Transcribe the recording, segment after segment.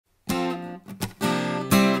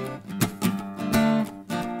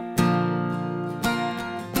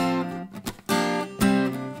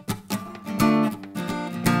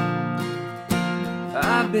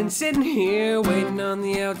I've been sitting here waiting on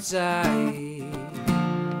the outside.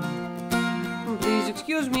 Please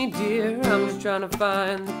excuse me, dear, I'm just trying to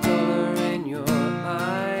find the color in your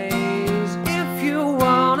eyes. If you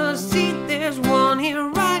want a seat, there's one here,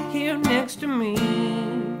 right here next to me.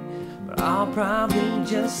 But I'll probably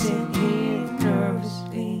just sit here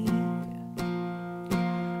nervously.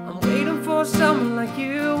 I'm waiting for someone like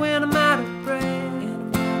you, and I'm out of breath.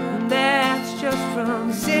 And that's just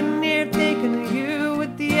from sitting here thinking of you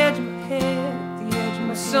at the edge of my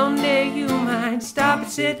head. Someday you might stop and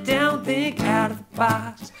sit down, think out of the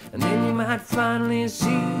box, and then you might finally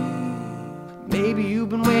see. Maybe you've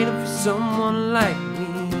been waiting for someone like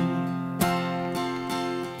me.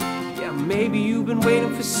 Yeah, maybe you've been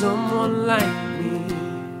waiting for someone like me.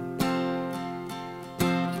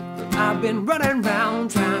 But I've been running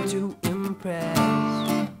around trying to impress.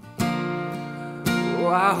 Oh,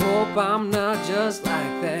 I hope I'm not just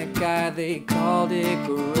like that guy they called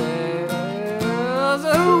Icarus.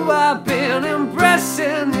 Who I've been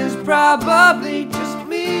impressing is probably just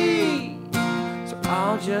me. So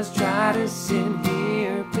I'll just try to sit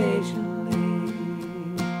here patiently.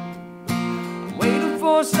 I'm waiting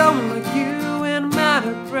for someone like you, and I'm out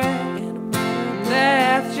of breath. And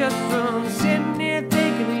that's just from sitting here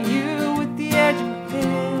thinking of you at the edge of my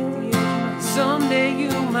head. Someday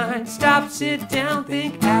you might stop, sit down,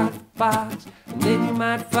 think out of the box, and then you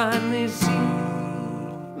might finally see.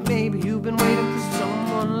 Maybe you've been waiting for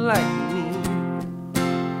someone like me.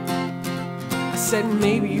 I said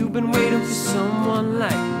maybe you've been waiting for someone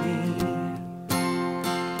like me.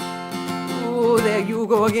 Oh, there you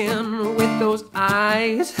go again with those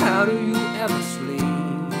eyes. How do you ever sleep?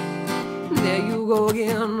 There you go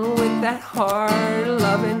again with that heart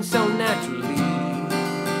loving so naturally.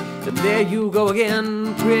 And there you go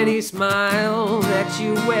again, pretty smile that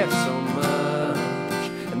you wear so much.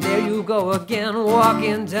 There you go again,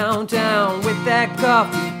 walking downtown with that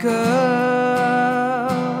coffee cup.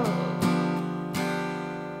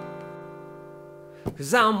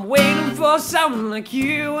 'Cause I'm waiting for someone like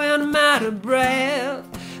you, and I'm out of breath.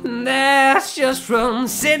 And that's just from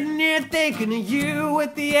sitting here thinking of you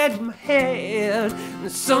at the edge of my head.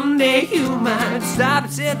 And someday you might stop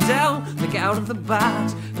and sit down, look out of the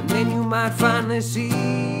box, and then you might finally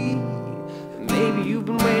see. Maybe you've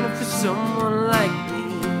been waiting for someone like me.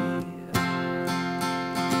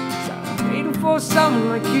 Waiting for someone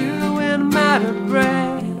like you, and I'm out of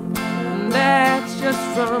breath. And that's just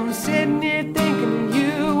from sitting here thinking of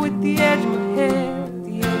you at the edge of my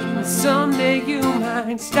head. Someday you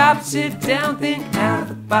might stop, sit down, think out of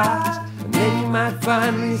the box, and then you might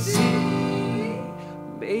finally see.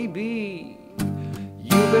 Baby,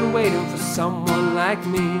 you've been waiting for someone like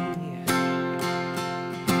me.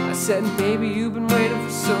 I said maybe you've been waiting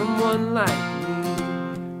for someone like me.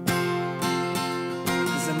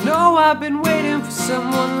 No, I've been waiting for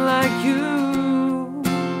someone